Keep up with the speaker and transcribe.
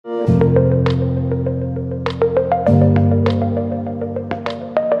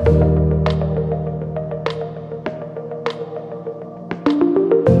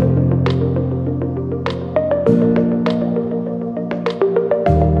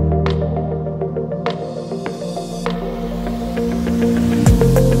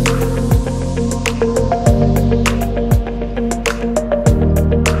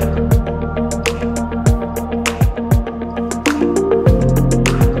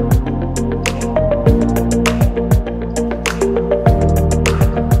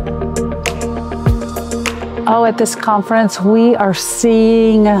Oh, at this conference, we are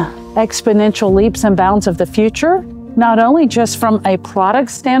seeing exponential leaps and bounds of the future, not only just from a product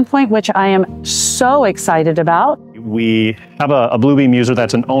standpoint, which I am so excited about. We have a Bluebeam user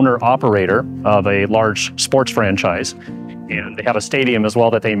that's an owner-operator of a large sports franchise, and they have a stadium as well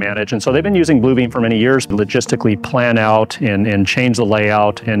that they manage. And so they've been using Bluebeam for many years to logistically plan out and change the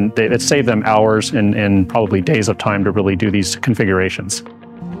layout, and it saved them hours and probably days of time to really do these configurations.